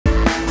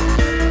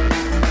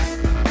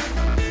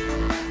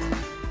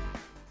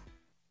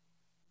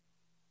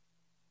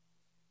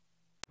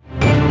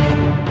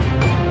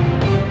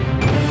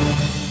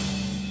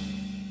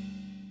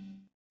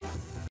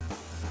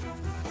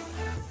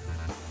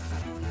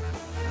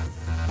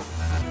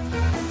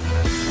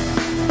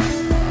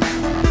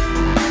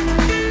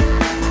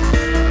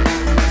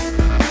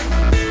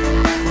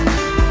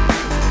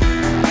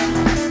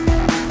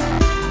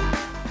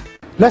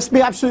Let's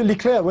be absolutely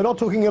clear. We're not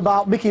talking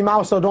about Mickey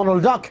Mouse or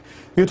Donald Duck.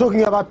 You're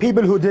talking about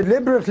people who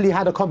deliberately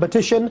had a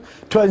competition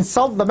to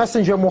insult the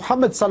Messenger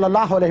Muhammad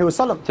sallallahu alaihi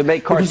wasallam. To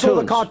make cartoons. If you saw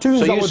the cartoons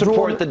so that you were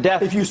support drawn, the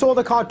death. If you saw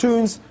the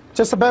cartoons,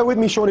 just bear with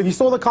me, Sean. If you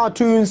saw the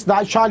cartoons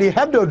that Charlie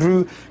Hebdo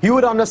drew, you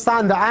would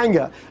understand the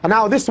anger. And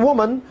now this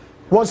woman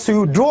wants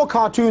to draw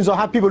cartoons or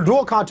have people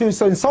draw cartoons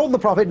to insult the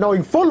Prophet,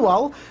 knowing full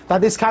well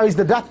that this carries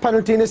the death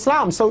penalty in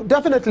Islam. So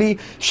definitely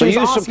she's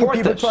asking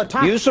people to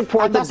attack. You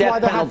support the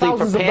death penalty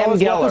for Pam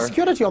Geller.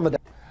 Security on the day.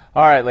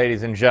 All right,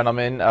 ladies and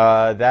gentlemen,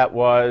 that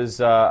was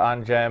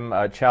Anjem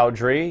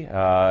Choudary,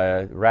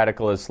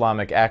 radical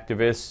Islamic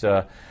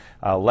activist,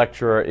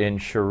 lecturer in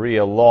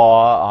Sharia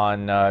law,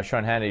 on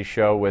Sean Hannity's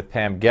show with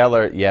Pam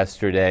Geller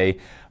yesterday.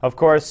 Of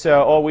course,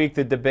 all week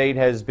the debate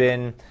has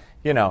been,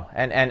 you know,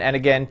 and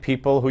again,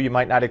 people who you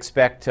might not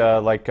expect,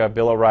 like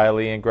Bill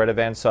O'Reilly and Greta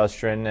Van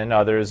Susteren and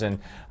others, and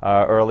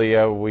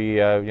earlier we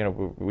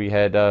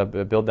had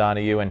Bill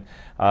Donahue, and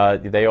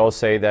they all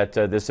say that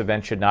this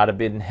event should not have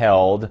been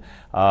held.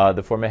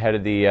 The former head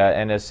of the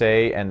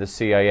NSA and the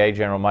CIA,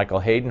 General Michael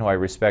Hayden, who I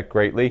respect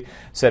greatly,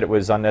 said it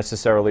was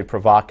unnecessarily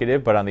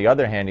provocative, but on the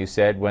other hand, he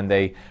said when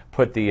they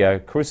put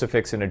the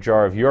crucifix in a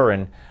jar of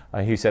urine,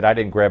 he said, I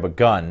didn't grab a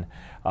gun.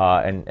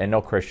 And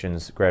no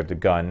Christians grabbed a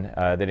gun.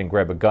 They didn't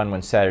grab a gun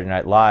when Saturday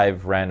Night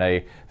Live ran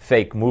a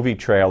fake movie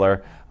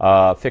trailer,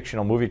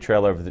 fictional movie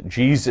trailer of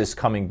Jesus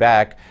coming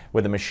back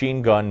with a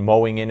machine gun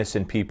mowing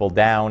innocent people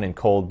down in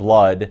cold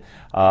blood.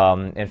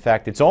 In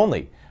fact, it's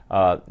only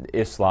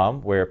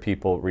Islam where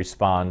people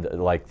respond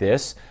like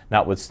this,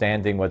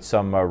 notwithstanding what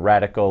some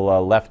radical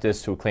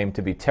leftists who claim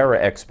to be terror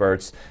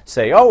experts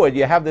say, oh,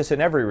 you have this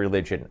in every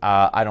religion.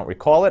 I don't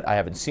recall it, I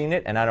haven't seen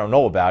it, and I don't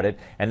know about it,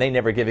 and they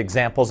never give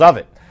examples of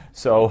it.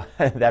 So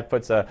that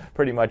puts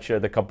pretty much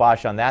the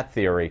kibosh on that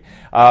theory.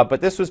 But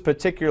this was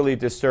particularly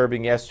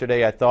disturbing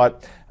yesterday, I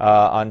thought,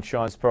 on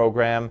Sean's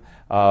program,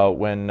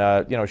 when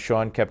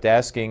Sean kept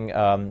asking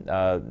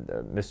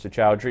Mr.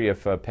 Choudary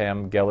if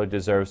Pam Geller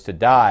deserves to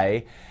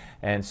die.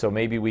 And so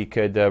maybe we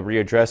could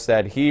readdress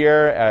that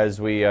here as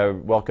we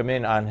welcome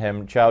in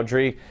Anjem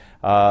Choudary.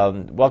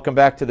 Welcome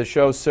back to the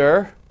show,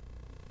 sir.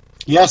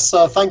 Yes,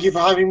 thank you for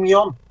having me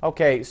on.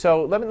 Okay,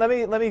 so let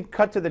me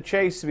cut to the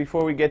chase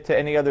before we get to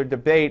any other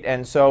debate.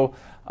 And so,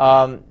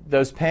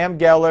 does Pam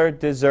Geller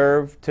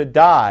deserve to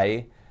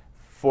die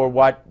for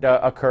what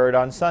occurred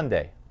on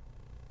Sunday?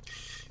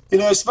 You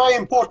know, it's very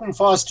important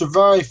for us to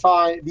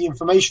verify the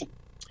information.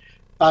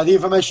 The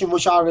information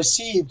which I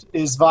received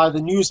is via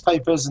the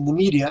newspapers and the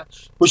media,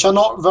 which are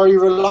not very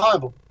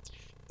reliable.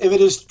 If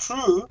it is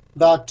true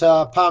that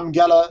Pam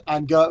Geller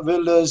and Geert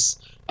Wilders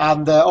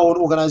and their own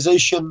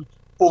organization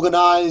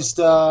organized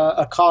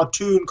a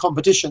cartoon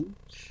competition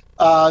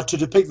to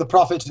depict the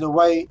Prophet in a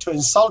way to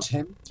insult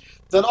him,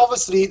 then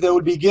obviously they will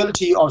be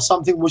guilty of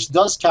something which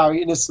does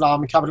carry in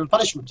Islam capital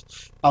punishment.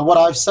 And what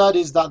I've said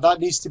is that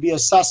that needs to be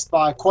assessed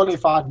by a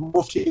qualified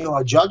mufti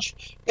or a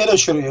judge in a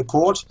Sharia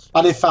court,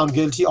 and if found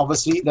guilty,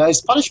 obviously there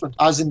is punishment.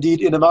 As indeed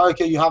in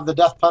America you have the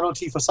death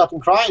penalty for certain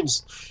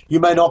crimes.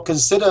 You may not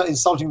consider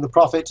insulting the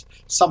Prophet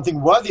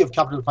something worthy of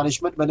capital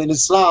punishment, but in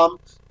Islam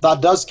that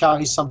does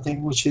carry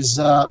something which is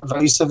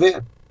very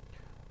severe.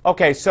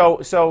 Okay,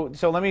 so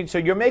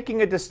you're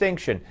making a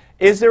distinction.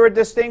 Is there a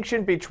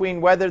distinction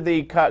between whether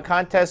the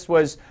contest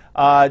was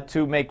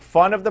to make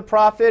fun of the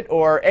Prophet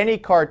or any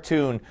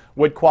cartoon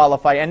would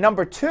qualify? And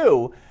number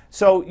two,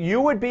 so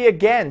you would be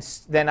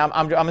against, then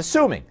I'm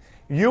assuming,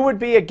 you would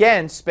be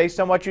against, based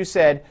on what you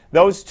said,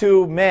 those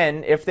two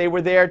men, if they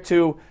were there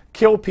to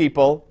kill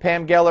people,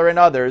 Pam Geller and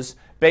others,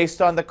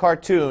 based on the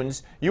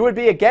cartoons, you would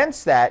be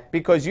against that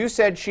because you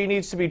said she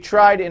needs to be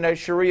tried in a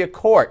Sharia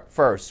court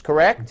first,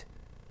 correct?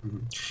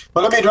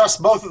 Well, let me address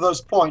both of those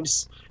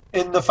points.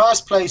 In the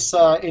first place,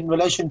 in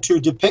relation to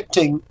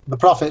depicting the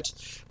Prophet,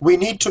 we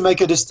need to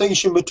make a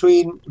distinction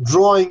between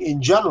drawing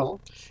in general.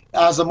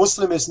 As a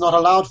Muslim, it's not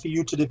allowed for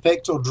you to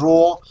depict or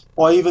draw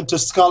or even to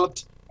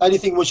sculpt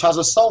anything which has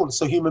a soul.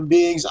 So human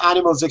beings,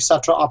 animals,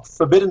 etc. are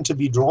forbidden to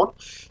be drawn.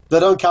 They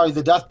don't carry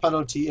the death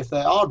penalty if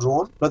they are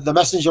drawn. But the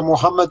Messenger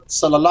Muhammad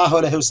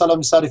sallallahu alaihi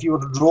wasallam said if you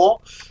were to draw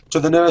to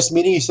the nearest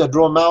meaning, he said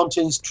draw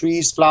mountains,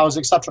 trees, flowers,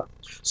 etc.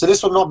 So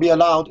this will not be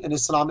allowed in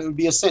Islam. It would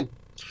be a sin.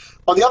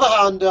 On the other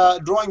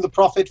hand, drawing the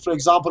Prophet, for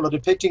example, or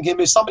depicting him,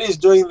 if somebody is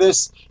doing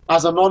this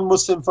as a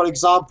non-Muslim, for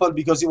example,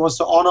 because he wants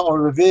to honor or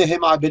revere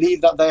him, I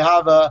believe that they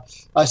have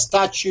a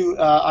statue,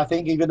 I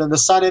think even in the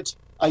Senate,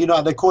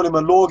 they call him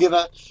a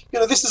lawgiver.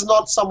 This is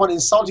not someone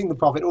insulting the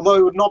Prophet, although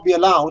it would not be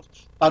allowed,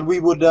 and we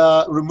would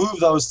remove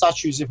those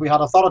statues if we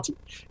had authority.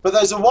 But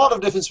there's a world of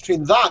difference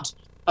between that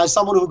and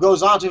someone who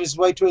goes out of his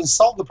way to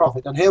insult the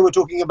Prophet. And here we're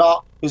talking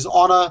about his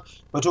honor,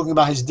 we're talking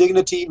about his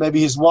dignity, maybe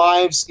his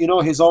wives,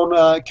 his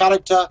own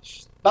character.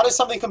 that is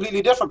something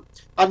completely different.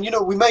 And,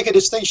 we make a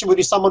distinction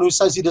between someone who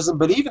says he doesn't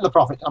believe in the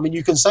Prophet. I mean,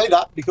 you can say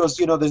that because,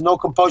 there's no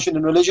compulsion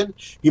in religion.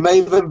 You may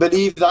even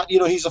believe that,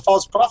 he's a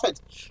false prophet.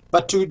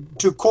 But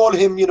to call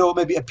him,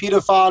 maybe a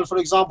pedophile, for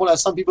example,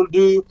 as some people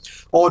do,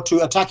 or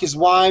to attack his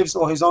wives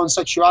or his own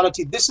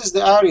sexuality, this is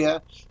the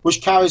area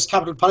which carries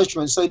capital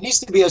punishment. So it needs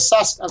to be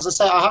assessed. As I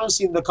say, I haven't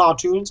seen the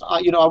cartoons.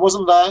 I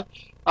wasn't there.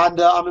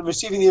 And I'm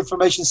receiving the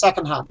information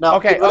secondhand. Now,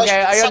 okay,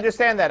 I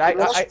understand that.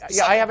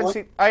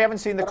 I haven't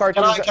seen the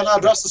cartoons. Can I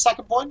address the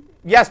second point?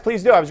 Yes,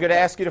 please do. I was going to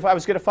ask you. I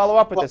was going to follow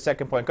up with the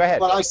second point. Go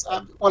ahead.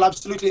 Well,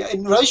 absolutely.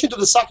 In relation to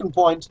the second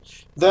point,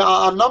 there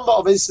are a number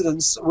of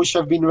incidents which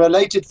have been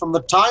related from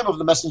the time of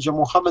the Messenger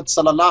Muhammad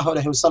sallallahu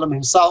alaihi wasallam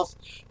himself.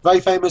 Very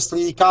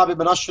famously, Ka'b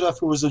ibn Ashraf,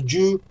 who was a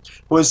Jew,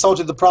 who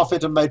insulted the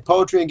Prophet and made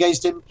poetry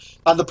against him.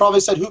 And the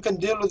Prophet said, "Who can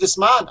deal with this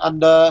man?"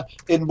 And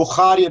in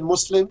Bukhari and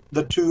Muslim,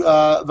 the two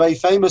very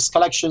famous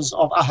collections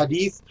of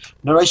ahadith,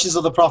 narrations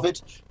of the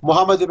Prophet,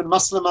 Muhammad ibn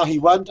Maslama, he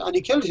went and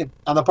he killed him,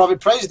 and the Prophet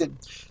praised him.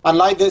 And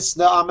like this,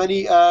 there are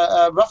many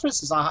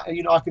references.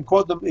 I can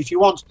quote them if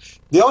you want.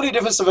 The only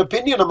difference of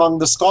opinion among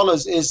the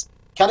scholars is,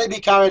 can it be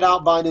carried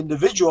out by an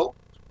individual,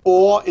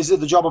 or is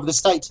it the job of the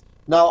state?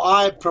 Now,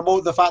 I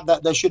promote the fact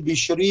that there should be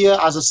Sharia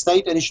as a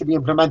state, and it should be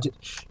implemented.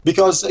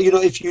 Because,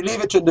 if you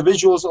leave it to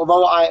individuals,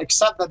 although I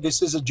accept that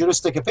this is a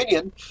juristic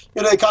opinion,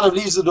 it kind of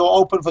leaves the door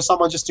open for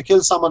someone just to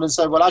kill someone and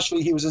say, well,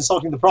 actually, he was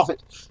insulting the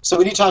Prophet. So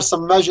we need to have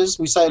some measures.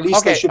 We say at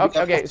least there should be...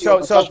 Okay,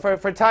 so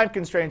for time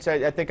constraints,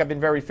 I think I've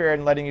been very fair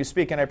in letting you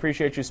speak, and I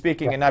appreciate you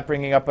speaking and not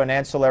bringing up an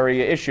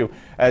ancillary issue,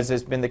 as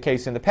has been the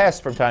case in the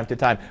past from time to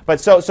time. But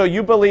so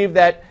you believe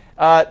that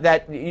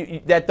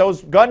that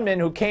those gunmen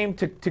who came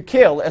to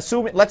kill,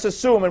 let's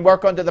assume and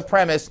work under the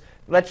premise,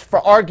 for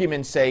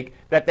argument's sake,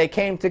 that they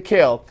came to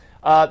kill,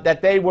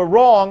 that they were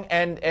wrong,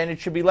 and it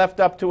should be left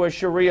up to a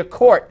Sharia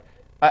court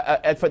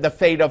for the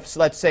fate of,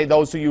 let's say,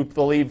 those who you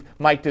believe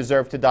might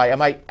deserve to die.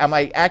 Am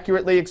I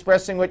accurately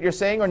expressing what you're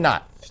saying or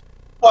not?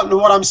 Well,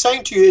 what I'm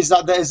saying to you is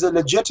that there is a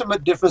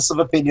legitimate difference of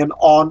opinion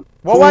on...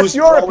 Well, what's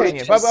your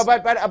opinion? But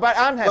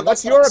Anjem,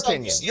 what's your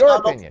opinion? Your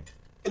opinion.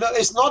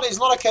 It's not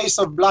a case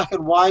of black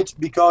and white,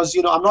 because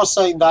I'm not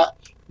saying that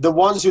the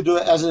ones who do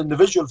it as an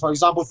individual, for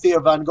example,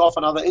 Theo Van Gogh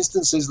and other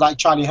instances like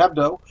Charlie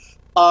Hebdo,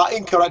 are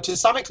incorrect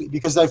Islamically,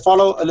 because they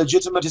follow a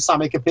legitimate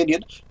Islamic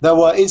opinion. There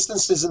were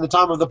instances in the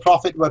time of the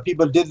Prophet where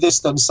people did this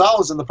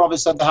themselves, and the Prophet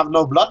said they have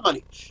no blood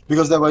money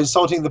because they were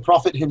insulting the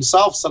Prophet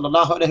himself,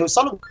 sallallahu alaihi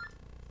wasallam.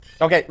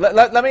 Okay,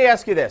 let me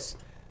ask you this: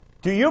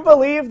 do you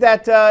believe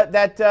that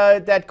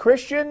that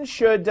Christians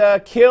should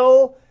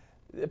kill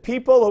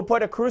people who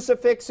put a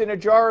crucifix in a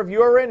jar of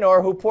urine,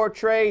 or who put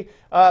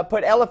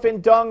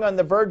elephant dung on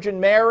the Virgin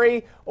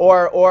Mary,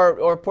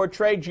 or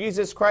portray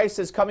Jesus Christ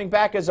as coming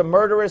back as a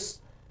murderous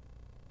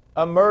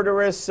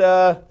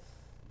person?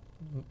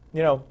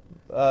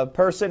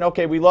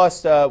 Okay, we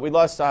lost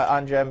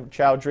Anjem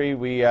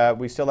Choudary.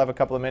 We still have a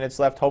couple of minutes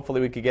left.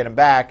 Hopefully we could get him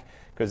back,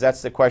 because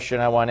that's the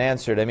question I want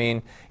answered. I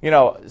mean,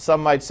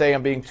 some might say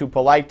I'm being too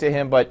polite to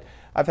him, but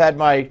I've had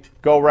my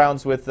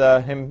go-rounds with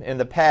him in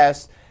the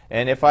past.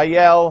 And if I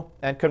yell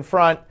and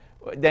confront,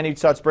 then he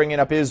starts bringing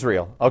up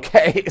Israel.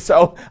 Okay,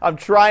 so I'm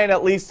trying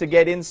at least to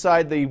get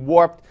inside the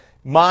warped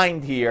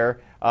mind here,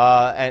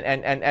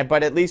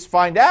 but at least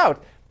find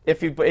out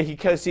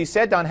because he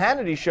said on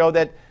Hannity's show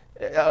that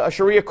a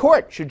Sharia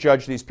court should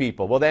judge these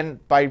people. Well, then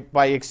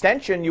by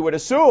extension, you would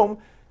assume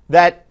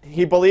that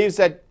he believes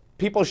that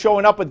people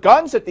showing up with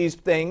guns at these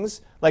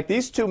things, like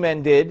these two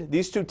men did,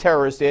 these two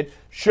terrorists did,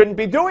 shouldn't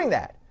be doing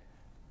that.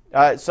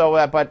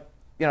 But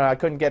I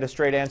couldn't get a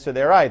straight answer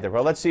there either.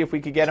 Well, let's see if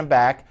we could get him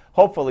back.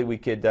 Hopefully we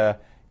could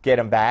get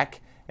him back,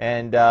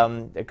 and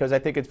because I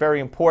think it's very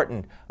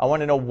important. I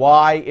want to know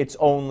why it's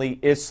only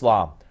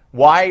Islam.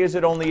 Why is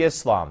it only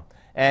Islam?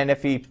 And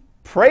if he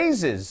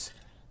praises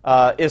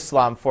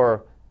Islam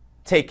for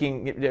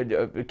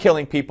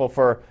killing people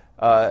for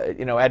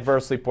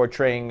adversely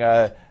portraying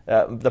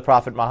the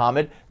Prophet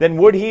Muhammad, then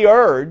would he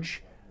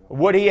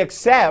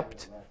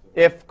accept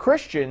if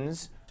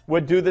Christians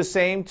would do the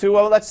same to,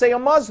 let's say, a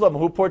Muslim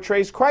who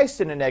portrays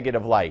Christ in a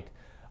negative light,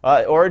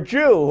 or a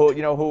Jew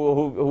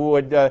who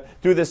would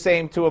do the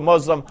same to a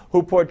Muslim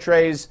who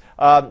portrays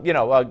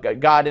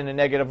God in a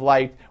negative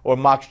light, or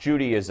mocks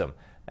Judaism?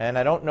 And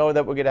I don't know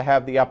that we're going to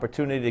have the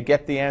opportunity to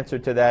get the answer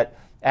to that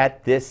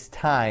at this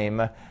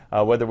time.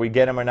 Whether we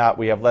get him or not,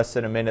 we have less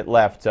than a minute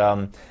left.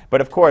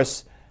 But of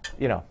course,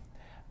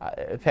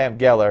 Pam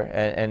Geller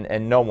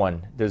and no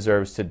one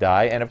deserves to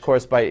die. And of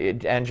course,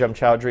 Anjem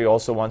Choudary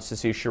also wants to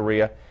see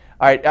Sharia.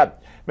 All right,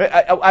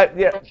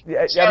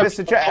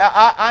 Mr.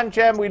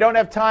 Anjem, we don't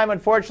have time,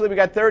 unfortunately. We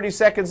got 30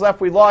 seconds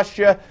left. We lost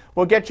you.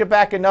 We'll get you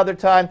back another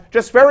time.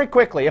 Just very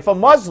quickly, if a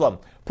Muslim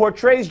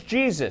portrays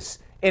Jesus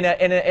in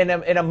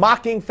a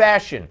mocking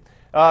fashion,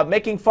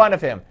 making fun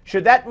of him,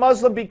 should that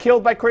Muslim be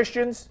killed by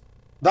Christians?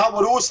 That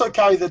would also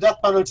carry the death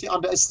penalty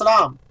under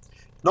Islam,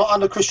 not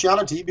under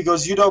Christianity,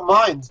 because you don't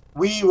mind.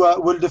 We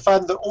will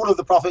defend all of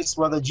the prophets,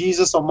 whether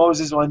Jesus or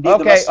Moses or indeed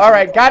the Okay, all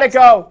right, gotta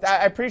go.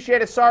 I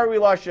appreciate it. Sorry we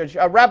lost you.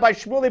 Rabbi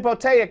Shmuley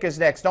Boteach is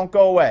next. Don't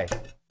go away.